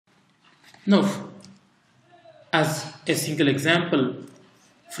Now, as a single example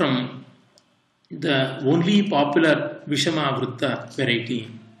from the only popular Viṣama-vṛtta variety,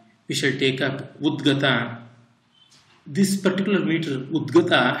 we shall take up Udgata. This particular meter,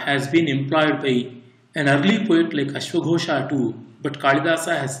 Udgata, has been employed by an early poet like Aśvaghoṣa too, but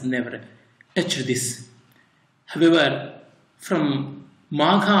Kālidāsa has never touched this. However, from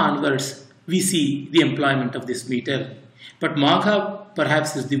Māgha onwards, we see the employment of this meter. But Māgha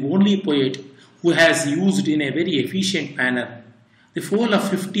perhaps is the only poet who has used in a very efficient manner. The whole of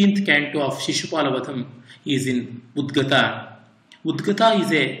 15th canto of Śiśupālavadham is in Udgata. Udgata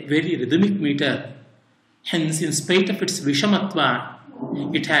is a very rhythmic meter. Hence, in spite of its Viṣamatva,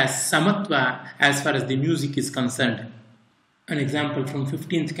 it has samatva as far as the music is concerned. An example from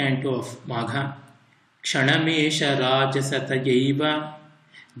 15th canto of Māgha. kṣaṇameṣa rājasatayaiva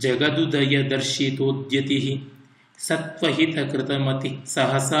jagad-udaya-darśitodyatiḥ sattva-hita-kṛta-matiḥ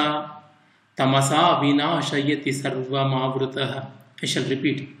sahasā tamasā vināśayati sarvam āvṛtaḥ. I shall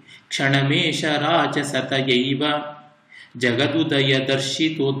repeat. kṣaṇameṣa rājasatayaiva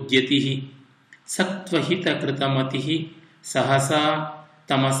jagad-udaya-darśitodyatiḥ sattva-hita-kṛta-matiḥ sahasā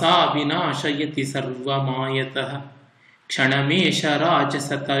tamasā vināśayati sarvam. kṣaṇameṣa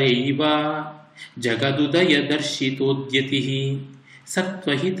rājasatayaiva jagad-udaya-darśitodyatiḥ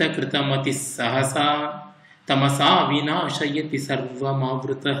sattva-hita-kṛta-matiḥ sahasā tamasā vināśayati sarvam.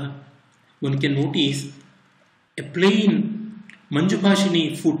 One can notice a plain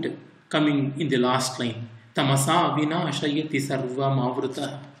Manjubhashini foot coming in the last line. Tamasā vināśayati sarvam.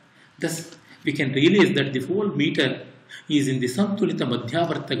 Thus, we can realize that the whole meter is in the santulita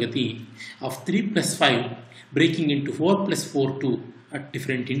madhyavarta gati of 3 plus 5, breaking into 4 plus 4 2 at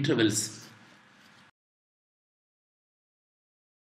different intervals.